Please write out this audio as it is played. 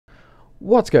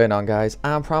What's going on, guys?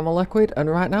 I'm Primal Liquid, and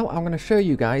right now I'm going to show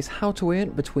you guys how to earn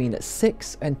between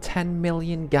 6 and 10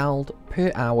 million gold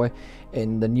per hour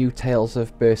in the new Tales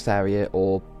of Berseria,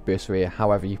 or Berseria,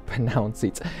 however you pronounce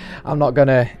it. I'm not going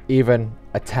to even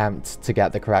attempt to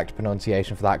get the correct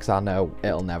pronunciation for that because I know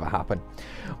it'll never happen.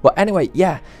 But anyway,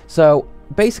 yeah, so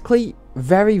basically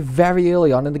very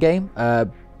early on in the game,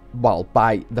 well,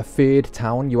 by the third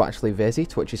town you actually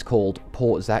visit, which is called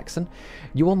Port Zexon,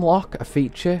 you unlock a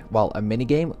feature, well, a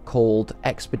minigame called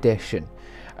Expedition.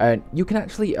 And you can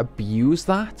actually abuse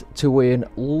that to earn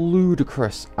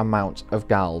ludicrous amounts of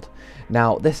gold.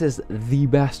 Now, this is the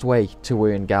best way to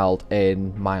earn gold,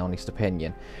 in my honest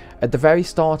opinion. At the very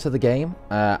start of the game,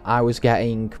 I was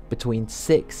getting between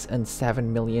 6 and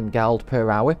 7 million gold per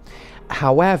hour.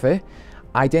 However,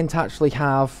 I didn't actually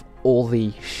have all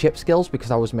the ship skills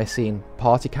because I was missing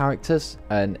party characters,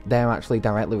 and they're actually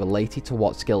directly related to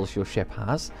what skills your ship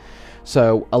has.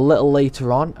 So a little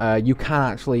later on, you can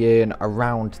actually earn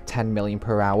around 10 million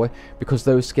per hour because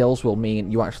those skills will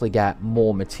mean you actually get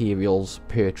more materials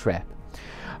per trip.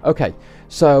 Okay,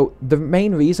 so the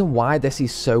main reason why this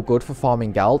is so good for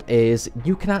farming gold is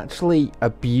you can actually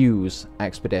abuse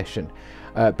Expedition.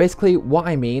 Basically what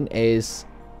I mean is,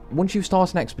 once you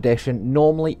start an expedition,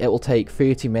 normally it will take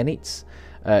 30 minutes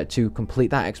to complete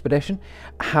that expedition.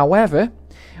 However,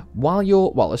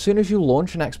 as soon as you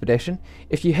launch an expedition,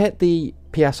 if you hit the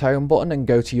PS Home button and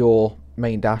go to your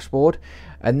main dashboard,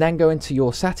 and then go into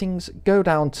your settings, go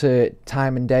down to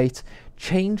time and date,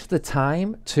 change the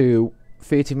time to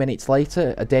 30 minutes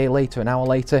later, a day later, an hour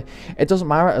later, it doesn't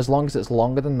matter as long as it's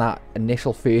longer than that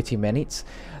initial 30 minutes.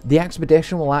 The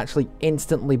expedition will actually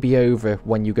instantly be over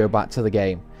when you go back to the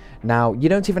game. Now, you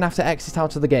don't even have to exit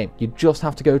out of the game, you just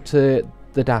have to go to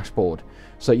the dashboard.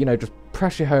 So, you know, just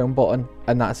press your home button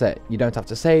and that's it. You don't have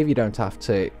to save, you don't have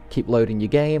to keep loading your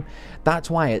game. That's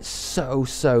why it's so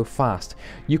fast.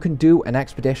 You can do an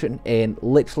expedition in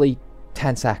literally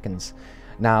 10 seconds.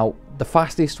 Now, the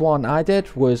fastest one I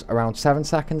did was around 7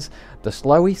 seconds. The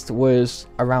slowest was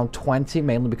around 20,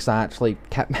 mainly because I actually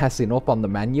kept messing up on the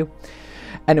menu.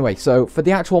 Anyway, so for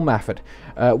the actual method,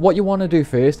 what you want to do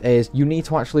first is you need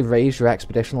to actually raise your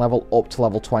expedition level up to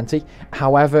level 20.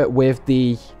 However, with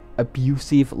the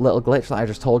abusive little glitch that I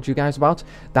just told you guys about,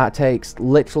 that takes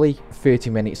literally 30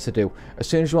 minutes to do. As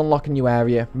soon as you unlock a new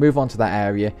area, move on to that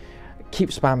area, keep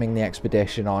spamming the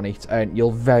expedition on it, and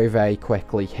you'll very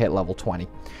quickly hit level 20.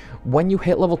 When you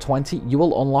hit level 20, you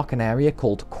will unlock an area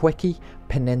called Quickie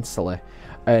Peninsula.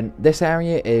 And this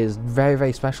area is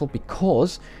very special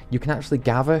because you can actually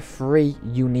gather 3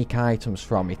 unique items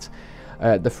from it.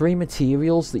 The 3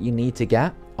 materials that you need to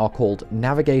get are called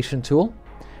Navigation Tool,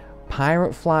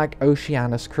 Pirate Flag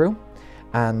Oceanus Crew,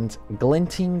 and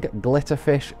Glinting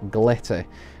Glitterfish Glitter.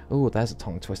 Oh, there's a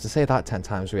tongue twister. Say that 10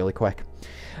 times really quick.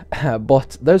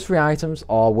 But those 3 items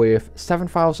are worth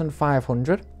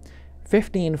 7,500,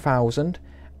 15,000,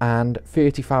 and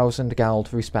 30,000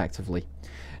 gold respectively.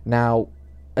 Now,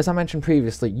 as I mentioned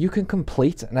previously, you can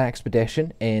complete an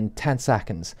expedition in 10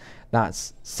 seconds.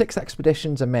 That's 6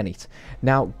 expeditions a minute.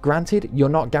 Now, granted, you're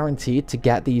not guaranteed to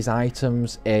get these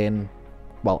items in,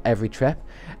 well, every trip.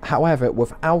 However,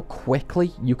 with how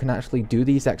quickly you can actually do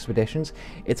these expeditions,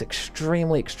 it's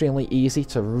extremely easy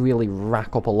to really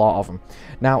rack up a lot of them.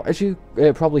 Now, as you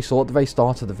probably saw at the very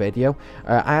start of the video,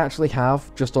 I actually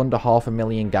have just under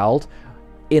 500,000 gold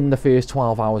in the first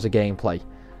 12 hours of gameplay.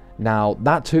 Now,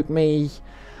 that took me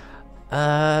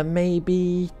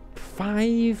maybe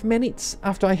 5 minutes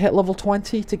after I hit level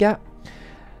 20 to get.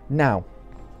 Now,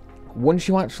 once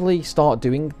you actually start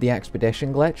doing the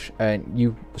expedition glitch and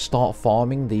you start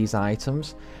farming these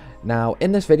items, now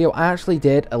in this video I actually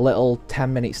did a little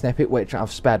 10-minute snippet which I've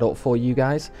sped up for you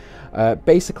guys.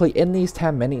 Basically in these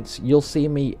 10 minutes you'll see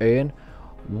me earn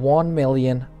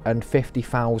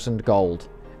 1,050,000 gold,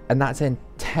 and that's in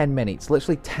 10 minutes,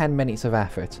 literally 10 minutes of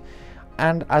effort.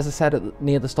 And as I said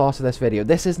near the start of this video,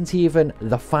 this isn't even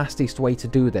the fastest way to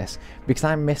do this because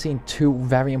I'm missing 2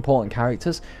 very important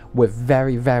characters with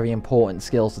very important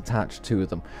skills attached to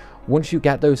them. Once you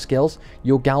get those skills,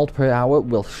 your gold per hour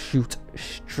will shoot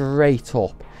straight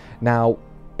up. Now,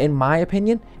 in my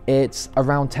opinion, it's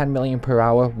around 10 million per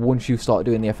hour once you start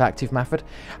doing the effective method.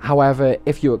 However,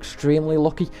 if you're extremely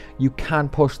lucky, you can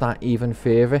push that even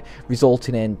further,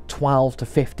 resulting in 12 to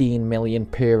 15 million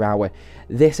per hour.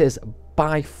 This is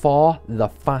by far the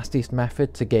fastest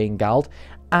method to gain gold,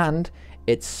 and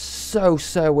it's so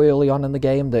early on in the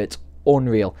game that it's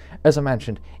unreal. As I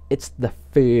mentioned, it's the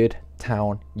 3rd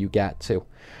town you get to.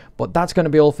 But that's going to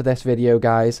be all for this video,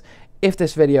 guys. If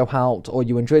this video helped or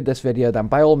you enjoyed this video, then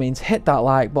by all means hit that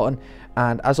like button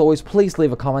And as always, please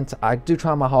leave a comment. I do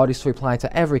try my hardest to reply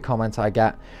to every comment I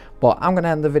get. But I'm going to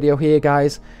end the video here,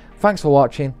 guys. Thanks for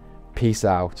watching. Peace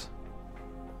out.